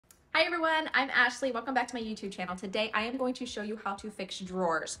Hi everyone, I'm Ashley. Welcome back to my YouTube channel. Today I am going to show you how to fix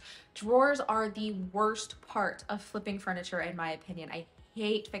drawers. Drawers are the worst part of flipping furniture in my opinion. I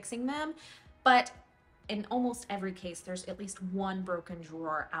hate fixing them, but in almost every case there's at least one broken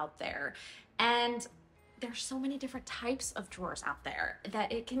drawer out there. And there's so many different types of drawers out there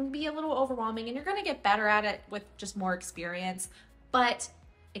that it can be a little overwhelming, and you're going to get better at it with just more experience, but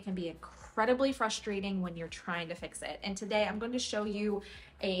it can be incredibly frustrating when you're trying to fix it. And today I'm going to show you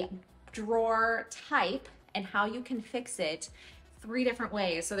a drawer type and how you can fix it 3 different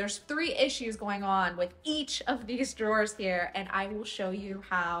ways. So there's 3 issues going on with each of these drawers here, and I will show you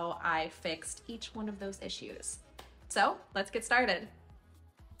how I fixed each one of those issues. So let's get started.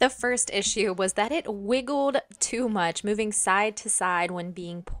 The first issue was that it wiggled too much, moving side to side when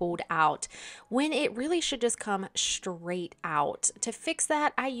being pulled out, when it really should just come straight out. To fix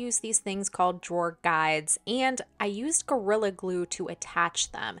that, I used these things called drawer guides, and I used Gorilla Glue to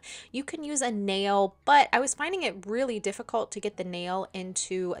attach them. You can use a nail, but I was finding it really difficult to get the nail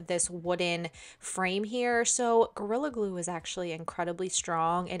into this wooden frame here, so Gorilla Glue is actually incredibly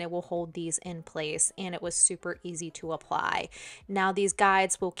strong and it will hold these in place, and it was super easy to apply. Now these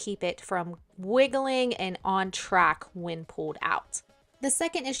guides will keep it from wiggling and on track when pulled out. The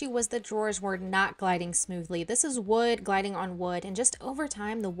second issue was the drawers were not gliding smoothly. This is wood gliding on wood, and just over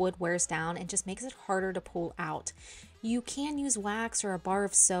time the wood wears down and just makes it harder to pull out. You can use wax or a bar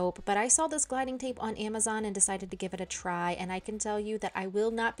of soap, but I saw this gliding tape on Amazon and decided to give it a try, and I can tell you that I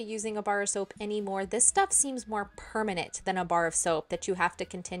will not be using a bar of soap anymore. This stuff seems more permanent than a bar of soap that you have to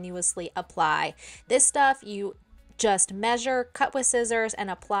continuously apply. This stuff you just measure, cut with scissors,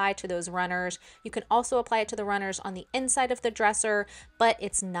 and apply to those runners. You can also apply it to the runners on the inside of the dresser, but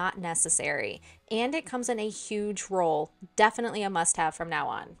it's not necessary. And it comes in a huge roll. Definitely a must-have from now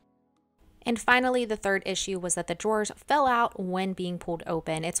on. And finally, the third issue was that the drawers fell out when being pulled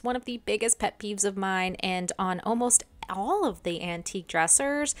open. It's one of the biggest pet peeves of mine, and on almost all of the antique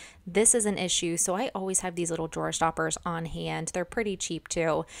dressers, this is an issue, so I always have these little drawer stoppers on hand. They're pretty cheap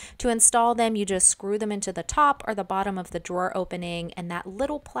too. To install them, you just screw them into the top or the bottom of the drawer opening, and that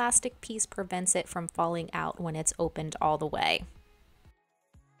little plastic piece prevents it from falling out when it's opened all the way.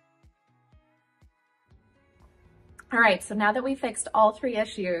 All right, so now that we fixed all 3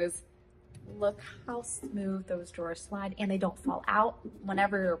 issues, look how smooth those drawers slide, and they don't fall out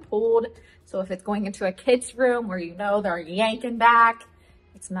whenever they're pulled. So if it's going into a kid's room where you know they're yanking back,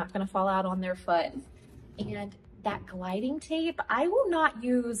 it's not going to fall out on their foot. And that gliding tape, I will not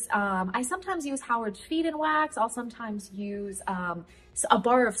use, I sometimes use Howard's Feed and Wax. I'll sometimes use a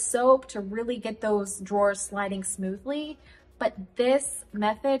bar of soap to really get those drawers sliding smoothly. But this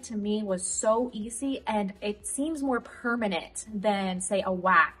method to me was so easy, and it seems more permanent than, say, a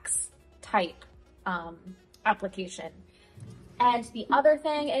wax type application. And the other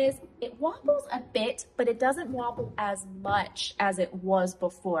thing is it wobbles a bit, but it doesn't wobble as much as it was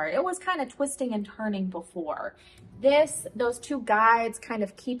before. It was kind of twisting and turning before. Those 2 guides kind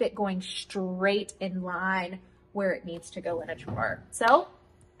of keep it going straight in line where it needs to go in a drawer. So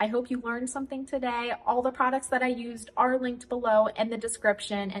I hope you learned something today. All the products that I used are linked below in the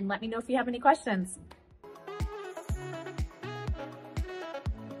description, and let me know if you have any questions.